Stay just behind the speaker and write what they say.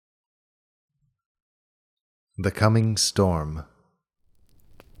The Coming Storm.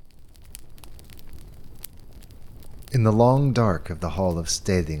 In the long dark of the hall of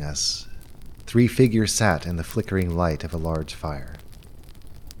Stedingas, 3 figures sat in the flickering light of a large fire.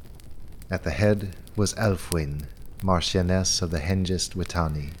 At the head was Elfwin, Marchioness of the Hengist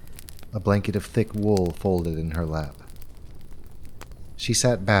Witani, a blanket of thick wool folded in her lap. She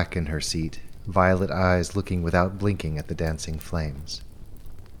sat back in her seat, violet eyes looking without blinking at the dancing flames.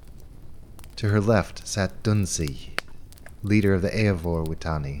 To her left sat Dunsi, leader of the Eivor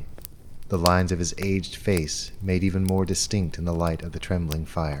Witani, the lines of his aged face made even more distinct in the light of the trembling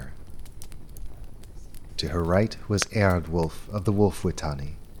fire. To her right was Eardwulf of the Wolf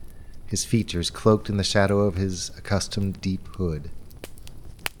Witani, his features cloaked in the shadow of his accustomed deep hood.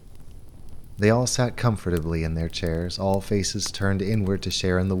 They all sat comfortably in their chairs, all faces turned inward to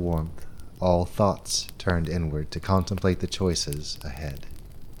share in the warmth, all thoughts turned inward to contemplate the choices ahead.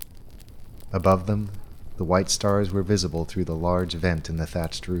 Above them, the white stars were visible through the large vent in the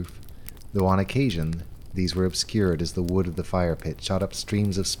thatched roof, though on occasion these were obscured as the wood of the fire pit shot up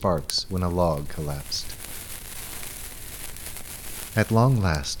streams of sparks when a log collapsed. At long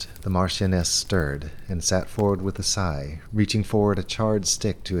last, the Marchioness stirred and sat forward with a sigh, reaching forward a charred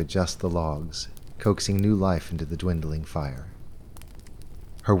stick to adjust the logs, coaxing new life into the dwindling fire.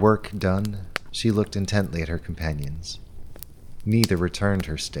 Her work done, she looked intently at her companions. Neither returned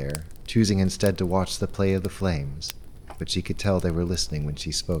her stare, choosing instead to watch the play of the flames, but she could tell they were listening when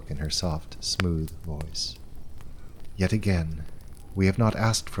she spoke in her soft, smooth voice. "Yet again, we have not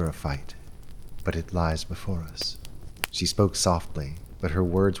asked for a fight, but it lies before us." She spoke softly, but her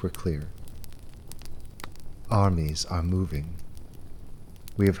words were clear. "Armies are moving.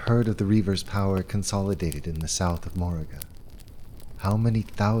 We have heard of the Reaver's power consolidated in the south of Morriga. How many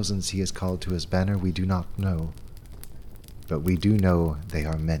thousands he has called to his banner we do not know, but we do know they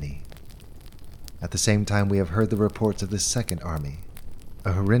are many. At the same time, we have heard the reports of the second army,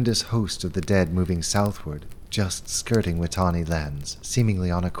 a horrendous host of the dead moving southward, just skirting Witani lands,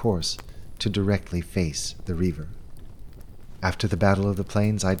 seemingly on a course to directly face the Reaver. After the Battle of the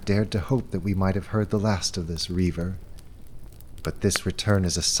Plains, I dared to hope that we might have heard the last of this Reaver, but this return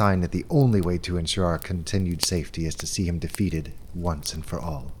is a sign that the only way to ensure our continued safety is to see him defeated once and for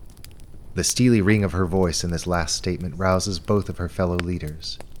all." The steely ring of her voice in this last statement rouses both of her fellow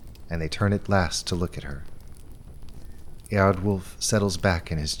leaders, and they turn at last to look at her. Eardwulf settles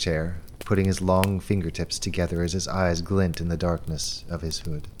back in his chair, putting his long fingertips together as his eyes glint in the darkness of his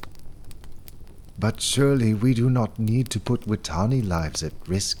hood. "But surely we do not need to put Witani lives at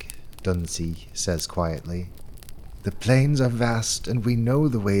risk," Dunsi says quietly. "The plains are vast, and we know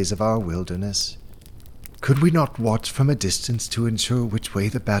the ways of our wilderness. Could we not watch from a distance to ensure which way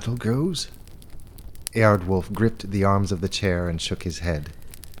the battle goes?" Eardwulf gripped the arms of the chair and shook his head,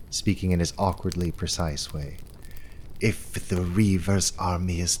 speaking in his awkwardly precise way. "If the Reaver's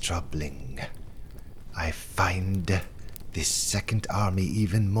army is troubling, I find this second army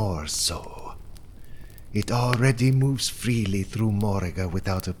even more so. It already moves freely through Morriga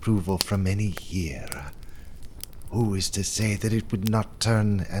without approval from any here. Who is to say that it would not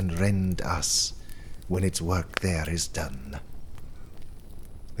turn and rend us when its work there is done?"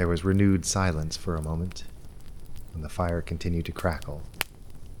 There was renewed silence for a moment, and the fire continued to crackle.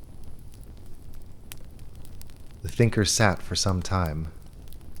 The thinker sat for some time,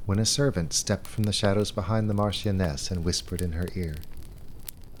 when a servant stepped from the shadows behind the Marchioness and whispered in her ear.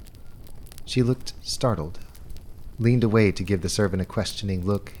 She looked startled, leaned away to give the servant a questioning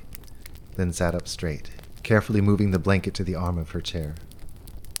look, then sat up straight, carefully moving the blanket to the arm of her chair.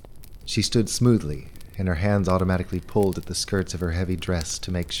 She stood smoothly, and her hands automatically pulled at the skirts of her heavy dress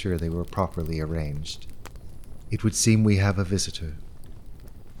to make sure they were properly arranged. "It would seem we have a visitor.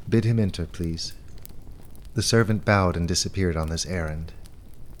 Bid him enter, please." The servant bowed and disappeared on this errand.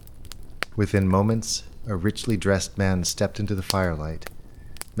 Within moments, a richly dressed man stepped into the firelight,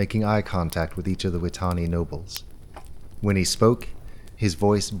 making eye contact with each of the Witani nobles. When he spoke, his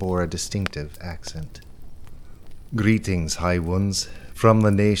voice bore a distinctive accent. "Greetings, High Ones, from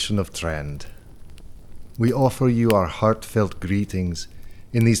the nation of Trend. We offer you our heartfelt greetings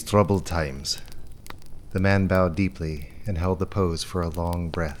in these troubled times." The man bowed deeply and held the pose for a long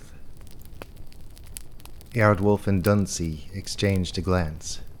breath. Eardwulf and Dunsi exchanged a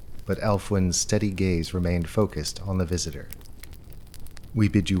glance, but Elfwin's steady gaze remained focused on the visitor. "We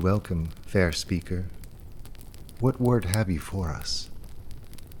bid you welcome, fair speaker. What word have you for us?"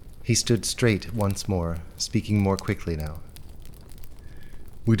 He stood straight once more, speaking more quickly now.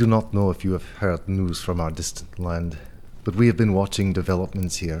 "We do not know if you have heard news from our distant land, but we have been watching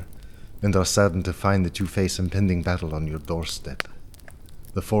developments here, and are saddened to find that you face impending battle on your doorstep.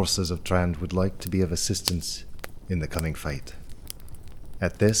 The forces of Trand would like to be of assistance in the coming fight."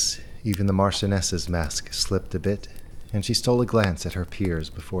 At this, even the Marchioness's mask slipped a bit, and she stole a glance at her peers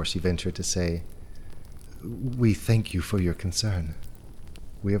before she ventured to say, "We thank you for your concern.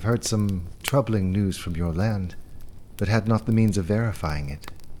 We have heard some troubling news from your land, but had not the means of verifying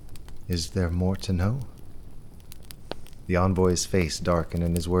it. Is there more to know?" The envoy's face darkened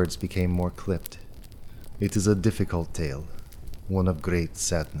and his words became more clipped. "It is a difficult tale, one of great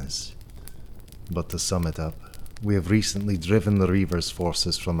sadness. But to sum it up, we have recently driven the Reaver's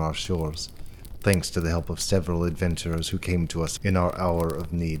forces from our shores, thanks to the help of several adventurers who came to us in our hour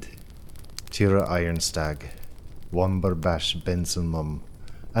of need. Tira Ironstag, Womberbash Benson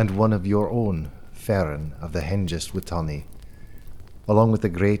and one of your own, Farron of the Hengist Witani, along with the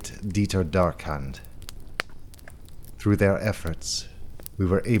great Dieter Darkhand. Through their efforts, we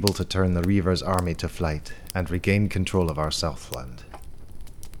were able to turn the Reaver's army to flight and regain control of our Southland."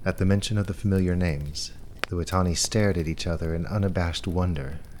 At the mention of the familiar names, the Witani stared at each other in unabashed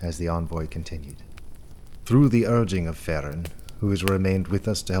wonder as the envoy continued. "Through the urging of Farron, who has remained with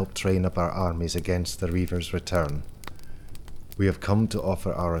us to help train up our armies against the Reaver's return, we have come to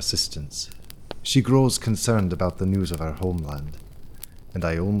offer our assistance. She grows concerned about the news of our homeland, and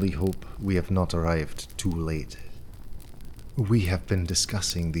I only hope we have not arrived too late." "We have been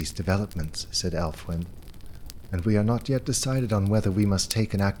discussing these developments," said Alfwin, "and we are not yet decided on whether we must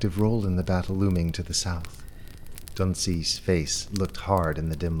take an active role in the battle looming to the south." Dunsea's face looked hard in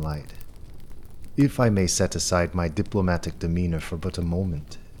the dim light. "If I may set aside my diplomatic demeanor for but a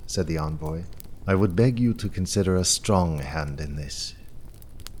moment," said the envoy, "I would beg you to consider a strong hand in this.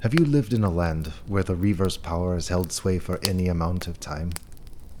 Have you lived in a land where the Reaver's power has held sway for any amount of time?"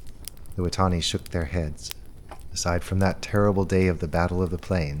 The Witani shook their heads. Aside from that terrible day of the Battle of the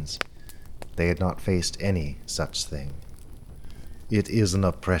Plains, they had not faced any such thing. "It is an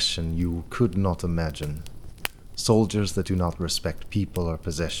oppression you could not imagine. Soldiers that do not respect people or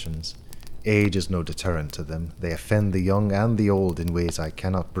possessions. Age is no deterrent to them. They offend the young and the old in ways I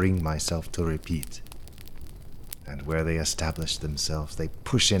cannot bring myself to repeat. And where they establish themselves, they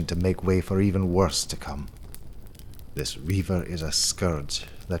push in to make way for even worse to come. This Reaver is a scourge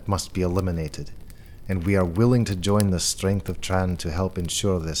that must be eliminated, and we are willing to join the strength of Tran to help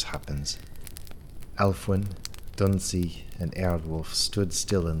ensure this happens." Alfwin, Dunsey, and Eardwolf stood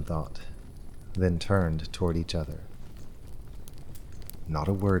still in thought, then turned toward each other. Not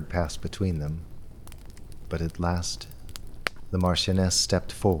a word passed between them, but at last the Marchioness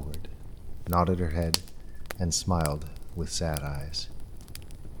stepped forward, nodded her head, and smiled with sad eyes.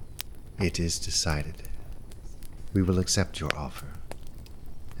 "It is decided. We will accept your offer,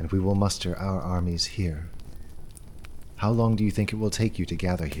 and we will muster our armies here. How long do you think it will take you to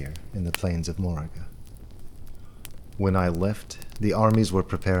gather here in the plains of Moraga?" "When I left, the armies were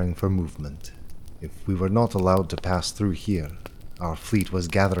preparing for movement. If we were not allowed to pass through here, our fleet was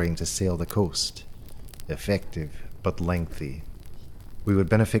gathering to sail the coast. Effective, but lengthy. We would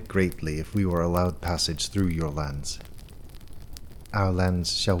benefit greatly if we were allowed passage through your lands." "Our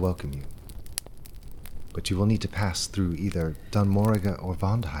lands shall welcome you. But you will need to pass through either Dunmoraga or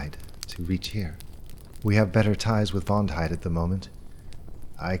Vondhide to reach here. We have better ties with Vondhide at the moment.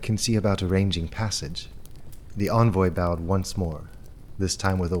 I can see about arranging passage." The envoy bowed once more, this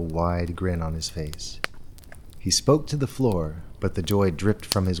time with a wide grin on his face. He spoke to the floor, but the joy dripped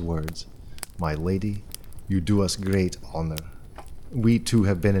from his words. "My lady, you do us great honor. We too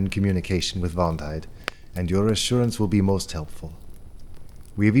have been in communication with Vondhide, and your assurance will be most helpful.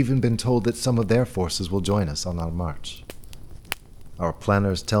 We have even been told that some of their forces will join us on our march. Our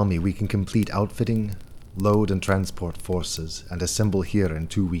planners tell me we can complete outfitting, load and transport forces, and assemble here in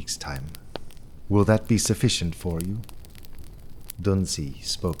 2 weeks' time. Will that be sufficient for you?" Dunsey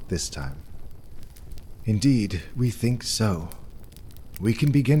spoke this time. "Indeed, we think so. We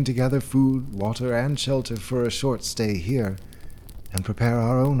can begin to gather food, water, and shelter for a short stay here, and prepare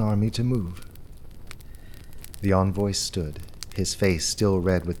our own army to move." The envoy stood, his face still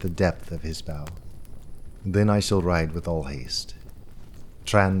red with the depth of his bow. "Then I shall ride with all haste.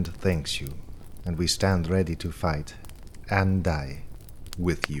 Trand thanks you, and we stand ready to fight, and die,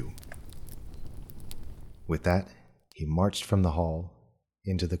 with you." With that, he marched from the hall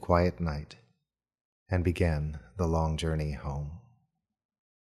into the quiet night and began the long journey home.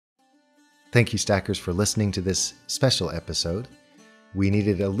 Thank you, Stackers, for listening to this special episode. We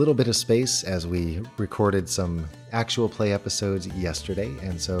needed a little bit of space as we recorded some actual play episodes yesterday,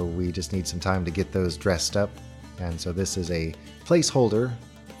 and so we just need some time to get those dressed up. And so this is a placeholder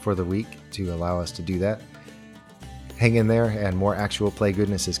for the week to allow us to do that. Hang in there, and more actual play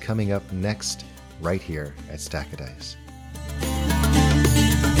goodness is coming up next, right here at Stack-A-Dice.